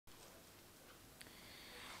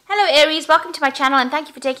Aries, welcome to my channel and thank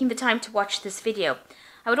you for taking the time to watch this video.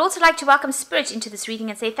 I would also like to welcome Spirit into this reading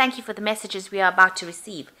and say thank you for the messages we are about to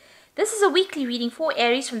receive. This is a weekly reading for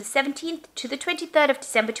Aries from the 17th to the 23rd of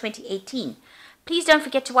December 2018. Please don't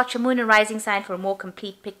forget to watch your moon and rising sign for a more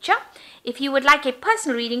complete picture. If you would like a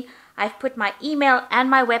personal reading, I've put my email and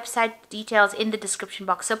my website details in the description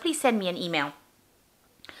box, so please send me an email.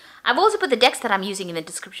 I've also put the decks that I'm using in the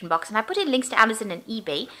description box, and I put in links to Amazon and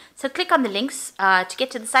eBay, so click on the links to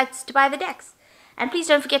get to the sites to buy the decks. And please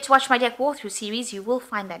don't forget to watch my deck walkthrough series, you will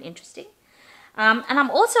find that interesting. And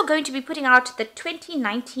I'm also going to be putting out the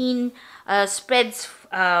 2019 spreads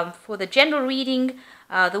for the general reading,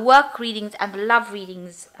 the work readings, and the love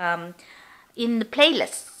readings in the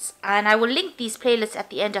playlists. And I will link these playlists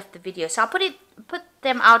at the end of the video, so I'll put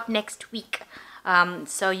them out next week,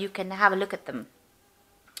 so you can have a look at them.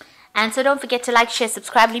 And so don't forget to like, share,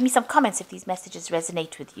 subscribe, leave me some comments if these messages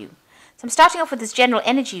resonate with you. So I'm starting off with this general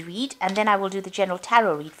energy read, and then I will do the general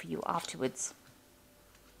tarot read for you afterwards.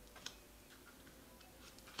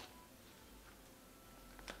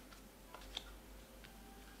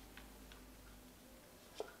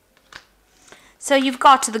 So you've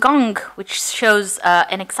got the gong, which shows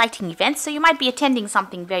an exciting event, so you might be attending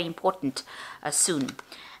something very important soon.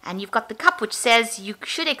 And you've got the cup, which says you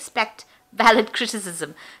should expect valid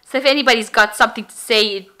criticism. So if anybody's got something to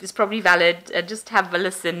say, it is probably valid. Just have a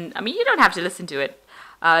listen. I mean, you don't have to listen to it,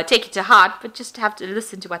 take it to heart, but just have to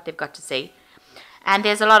listen to what they've got to say. And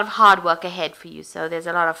there's a lot of hard work ahead for you, so there's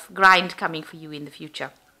a lot of grind coming for you in the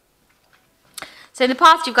future. So in the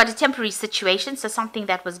past, you've got a temporary situation, so something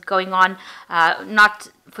that was going on not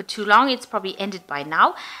for too long, it's probably ended by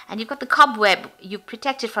now. And you've got the cobweb, you've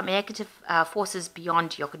protected from negative forces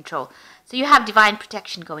beyond your control. So you have divine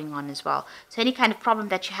protection going on as well. So any kind of problem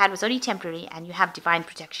that you had was only temporary, and you have divine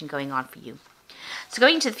protection going on for you. So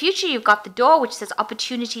going into the future, you've got the door, which says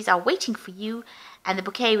opportunities are waiting for you, and the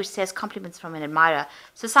bouquet, which says compliments from an admirer.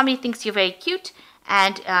 So somebody thinks you're very cute,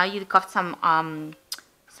 and you've got some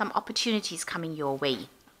opportunities coming your way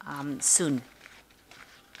soon.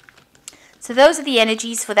 So those are the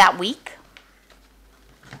energies for that week.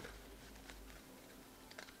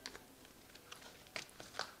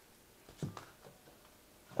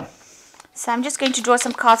 So I'm just going to draw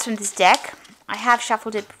some cards from this deck. I have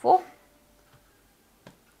shuffled it before.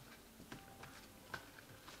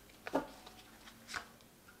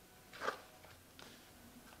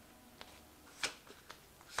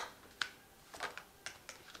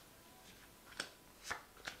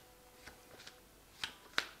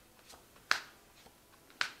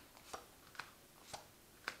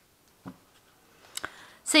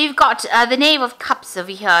 So you've got the Knave of Cups over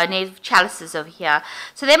here, Knave of Chalices over here.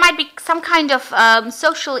 So there might be some kind of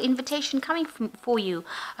social invitation coming for you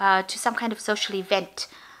to some kind of social event.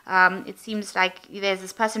 It seems like there's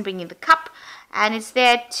this person bringing the cup, and it's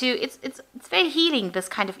there to, it's very healing, this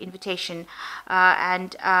kind of invitation.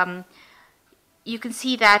 You can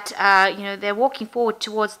see that, you know, they're walking forward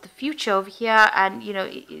towards the future over here, and, you know,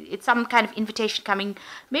 it's some kind of invitation coming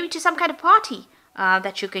maybe to some kind of party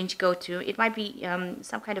that you're going to go to. It might be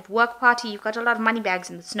some kind of work party. You've got a lot of money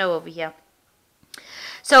bags in the snow over here.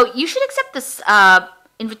 So you should accept this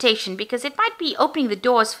invitation, because it might be opening the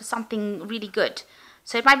doors for something really good.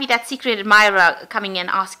 So it might be that secret admirer coming and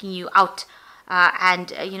asking you out,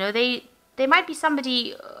 and you know, they might be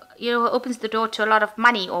somebody you know, who opens the door to a lot of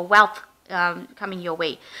money or wealth coming your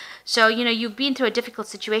way. So, you know, you've been through a difficult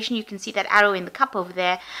situation. You can see that arrow in the cup over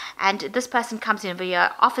there, and this person comes in over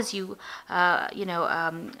here, offers you, you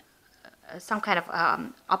know, some kind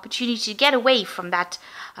of opportunity to get away from that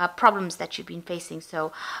problems that you've been facing.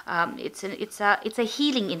 So it's a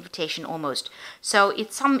healing invitation almost. So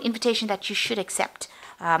it's some invitation that you should accept,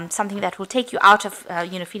 something that will take you out of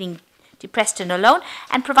you know, feeling depressed and alone,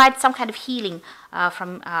 and provide some kind of healing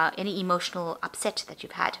from any emotional upset that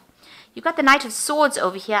you've had. You've got the Knight of Swords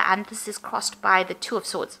over here, and this is crossed by the Two of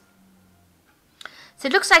Swords. So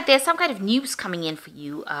it looks like there's some kind of news coming in for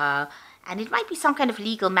you, and it might be some kind of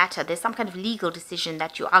legal matter. There's some kind of legal decision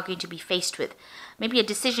that you are going to be faced with. Maybe a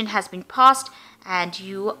decision has been passed, and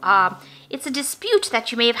you it's a dispute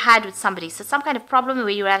that you may have had with somebody. So some kind of problem where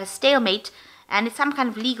you're at a stalemate, and it's some kind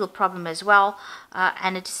of legal problem as well,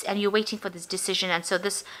 and you're waiting for this decision, and so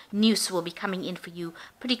this news will be coming in for you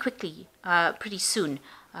pretty quickly, pretty soon.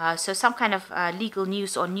 So some kind of legal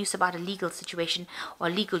news, or news about a legal situation or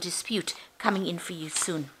legal dispute coming in for you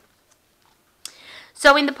soon.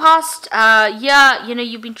 So in the past year, you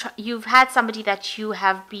know, you've had somebody that you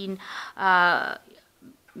have been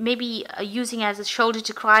maybe using as a shoulder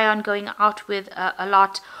to cry on, going out with a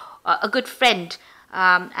lot, a good friend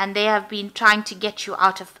and they have been trying to get you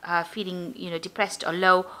out of feeling, depressed or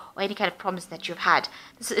low, or any kind of problems that you've had.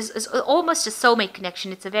 This is almost a soulmate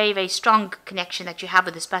connection. It's a very, very strong connection that you have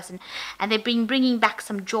with this person, and they've been bringing back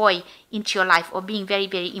some joy into your life, or being very,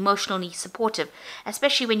 very emotionally supportive,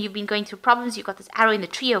 especially when you've been going through problems. You've got this arrow in the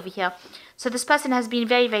tree over here. So this person has been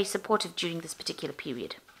very, very supportive during this particular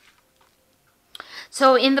period.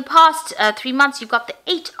 So in the past 3 months, you've got the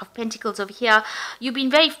 8 of Pentacles over here. You've been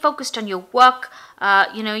very focused on your work.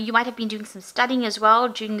 You might have been doing some studying as well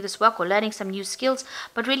during this work, or learning some new skills,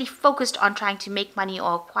 but really focused on trying to make money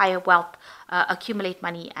or acquire wealth, accumulate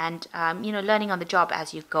money, and, learning on the job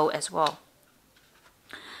as you go as well.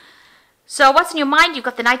 So what's in your mind? You've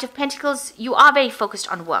got the Knight of Pentacles. You are very focused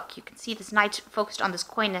on work. You can see this Knight focused on this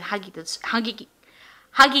coin and hugging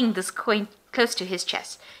this coin close to his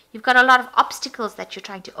chest. You've got a lot of obstacles that you're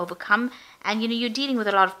trying to overcome, and you're dealing with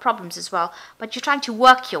a lot of problems as well, but you're trying to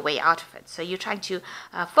work your way out of it. So you're trying to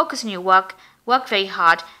focus on your work very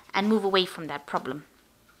hard, and move away from that problem,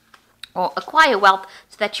 or acquire wealth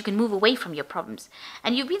so that you can move away from your problems.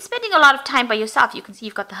 And you've been spending a lot of time by yourself. You can see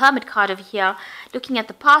you've got the Hermit card over here, looking at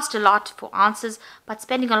the past a lot for answers, but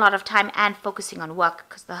spending a lot of time and focusing on work,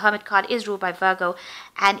 because the Hermit card is ruled by Virgo,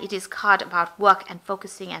 and it is a card about work and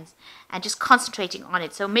focusing and just concentrating on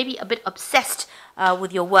it. So maybe a bit obsessed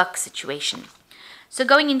with your work situation. So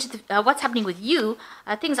going into what's happening with you,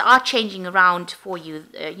 things are changing around for you.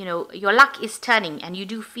 Your luck is turning, and you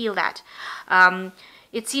do feel that.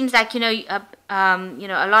 It seems like, a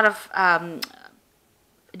lot of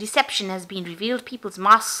deception has been revealed, people's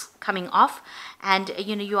masks coming off, and,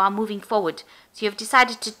 you are moving forward. So you've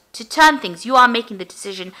decided to turn things. You are making the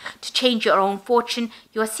decision to change your own fortune.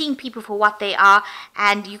 You are seeing people for what they are,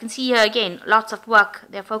 and you can see here again, lots of work.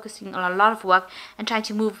 They're focusing on a lot of work and trying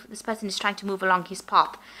to move. This person is trying to move along his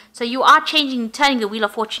path. So you are turning the wheel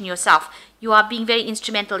of fortune yourself. You are being very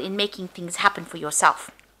instrumental in making things happen for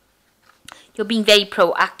yourself. You're being very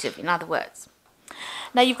proactive, in other words.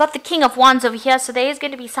 Now you've got the King of Wands over here, so there is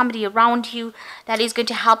going to be somebody around you that is going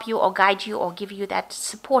to help you or guide you or give you that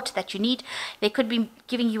support that you need. They could be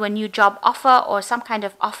giving you a new job offer, or some kind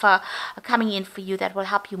of offer coming in for you that will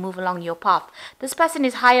help you move along your path. This person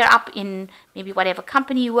is higher up in maybe whatever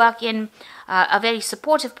company you work in, a very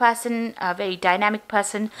supportive person, a very dynamic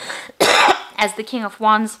person as the King of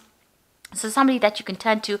Wands. So somebody that you can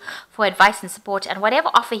turn to for advice and support, and whatever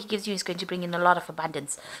offer he gives you is going to bring in a lot of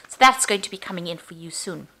abundance. So that's going to be coming in for you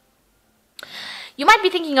soon. You might be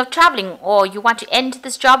thinking of traveling, or you want to end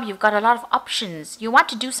this job. You've got a lot of options. You want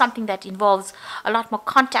to do something that involves a lot more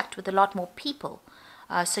contact with a lot more people.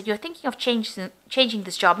 So you're thinking of changing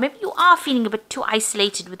this job. Maybe you are feeling a bit too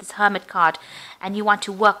isolated with this Hermit card, and you want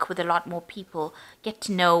to work with a lot more people, get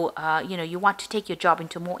to know, you want to take your job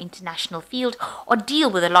into a more international field, or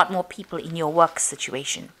deal with a lot more people in your work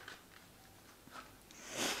situation.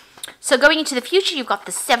 So going into the future, you've got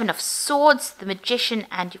the Seven of Swords, the Magician,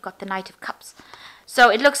 and you've got the Knight of Cups. So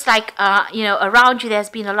it looks like, around you there's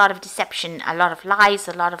been a lot of deception, a lot of lies,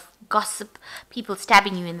 a lot of gossip, people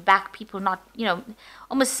stabbing you in the back, people not,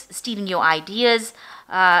 almost stealing your ideas,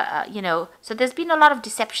 So there's been a lot of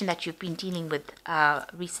deception that you've been dealing with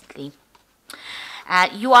recently.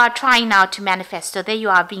 You are trying now to manifest. So there you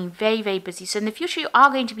are, being very, very busy. So in the future, you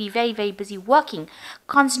are going to be very, very busy working,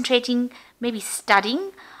 concentrating, maybe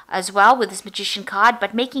studying as well with this Magician card,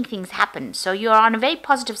 but making things happen. So you're on a very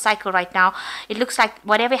positive cycle right now. It looks like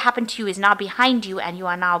whatever happened to you is now behind you, and you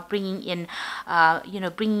are now bringing in,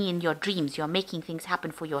 bringing in your dreams. You're making things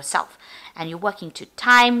happen for yourself, and you're working to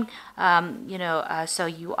time. So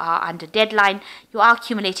you are under deadline. You are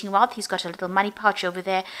accumulating wealth. He's got a little money pouch over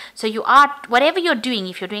there. So you are, whatever you're doing,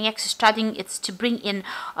 if you're doing extra studying, it's to bring in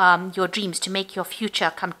your dreams, to make your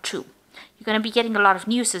future come true. You're going to be getting a lot of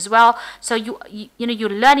news as well. So you're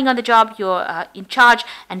learning on the job, you're in charge,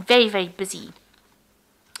 and very, very busy.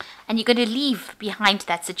 And you're going to leave behind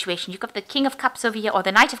that situation. You've got the King of Cups over here, or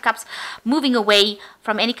the Knight of Cups, moving away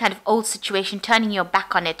from any kind of old situation, turning your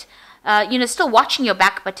back on it. Still watching your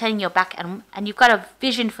back, but turning your back, and you've got a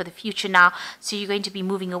vision for the future now, so you're going to be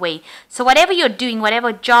moving away. So whatever you're doing,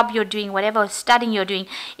 whatever job you're doing, whatever studying you're doing,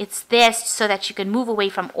 it's there so that you can move away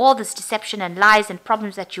from all this deception and lies and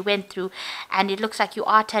problems that you went through, and it looks like you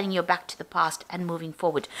are turning your back to the past and moving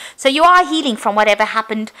forward. So you are healing from whatever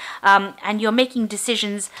happened, and you're making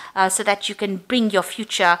decisions so that you can bring your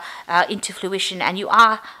future into fruition, and you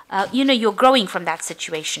are, you're growing from that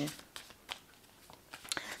situation.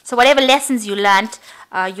 So whatever lessons you learned,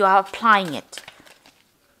 you are applying it.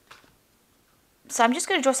 So I'm just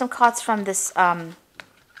going to draw some cards from this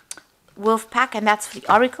wolf pack, and that's for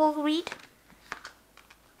the oracle read.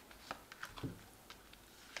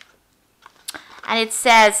 And it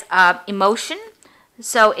says emotion.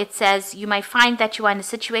 So it says you may find that you are in a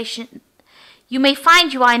situation. You may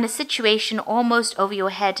find you are in a situation almost over your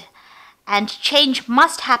head, and change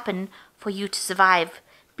must happen for you to survive.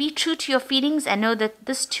 Be true to your feelings and know that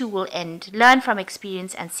this too will end. Learn from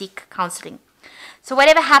experience and seek counseling. So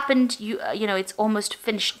whatever happened, you know, it's almost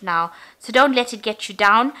finished now. So don't let it get you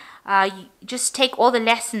down. You just take all the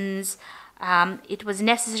lessons. It was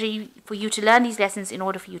necessary for you to learn these lessons in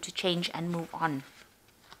order for you to change and move on.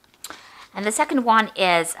 And the second one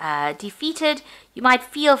is defeated. You might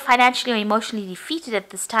feel financially or emotionally defeated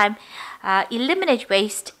at this time. Eliminate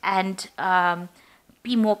waste and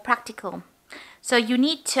be more practical. So you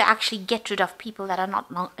need to actually get rid of people that are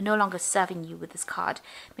no longer serving you with this card.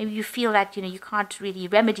 Maybe you feel that, you know, you can't really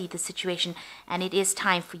remedy the situation, and it is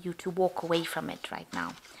time for you to walk away from it right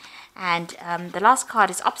now. And the last card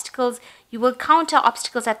is obstacles. You will counter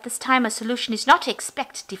obstacles at this time. A solution is not to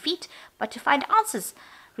expect defeat, but to find answers.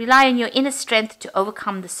 Rely on your inner strength to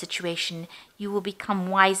overcome the situation. You will become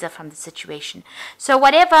wiser from the situation. So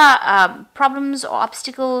whatever problems or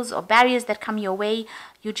obstacles or barriers that come your way,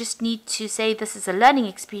 you just need to say this is a learning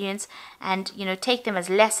experience, and, you know, take them as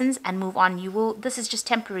lessons and move on. This is just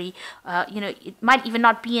temporary. You know, it might even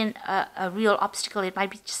not be a real obstacle. It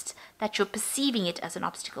might be just that you're perceiving it as an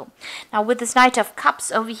obstacle. Now with this Knight of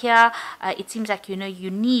Cups over here, it seems like, you know, you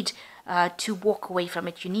need to walk away from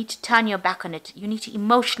it. You need to turn your back on it. You need to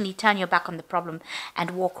emotionally turn your back on the problem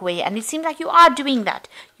and walk away. And it seems like you are doing that.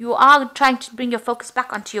 You are trying to bring your focus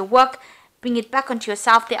back onto your work, bring it back onto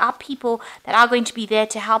yourself. There are people that are going to be there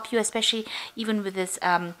to help you, especially even with this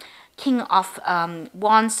King of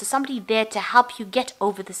Wands. So somebody there to help you get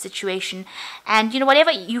over the situation. And, you know,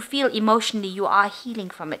 whatever you feel emotionally, you are healing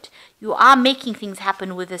from it. You are making things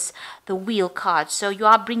happen with the Wheel card. So you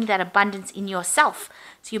are bringing that abundance in yourself.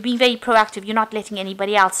 So you're being very proactive. You're not letting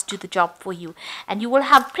anybody else do the job for you. And you will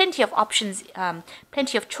have plenty of options,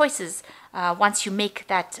 plenty of choices once you make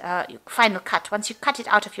that final cut. Once you cut it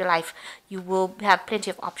out of your life, you will have plenty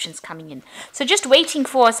of options coming in. So just waiting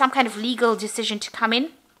for some kind of legal decision to come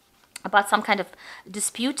in about some kind of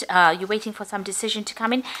dispute. You're waiting for some decision to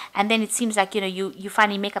come in, and then it seems like, you know, you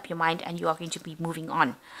finally make up your mind and you are going to be moving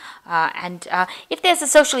on. And if there's a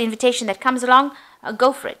social invitation that comes along,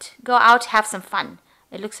 go for it. Go out, have some fun.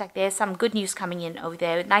 It looks like there's some good news coming in over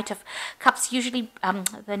there. Knight of Cups usually,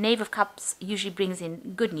 the Knave of Cups usually brings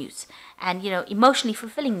in good news and, you know, emotionally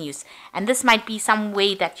fulfilling news. And this might be some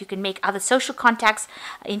way that you can make other social contacts,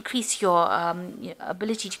 increase your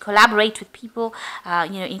ability to collaborate with people,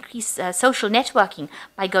 you know, increase social networking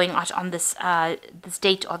by going out on this this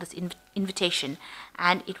date or this invitation,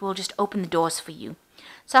 and it will just open the doors for you.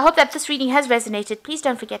 So I hope that this reading has resonated. Please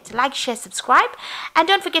don't forget to like, share, subscribe, and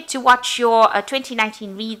don't forget to watch your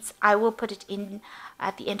 2019 reads. I will put it in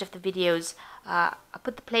at the end of the videos. I'll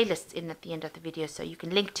put the playlists in at the end of the video so you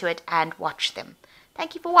can link to it and watch them.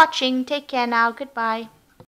 Thank you for watching. Take care now. Goodbye.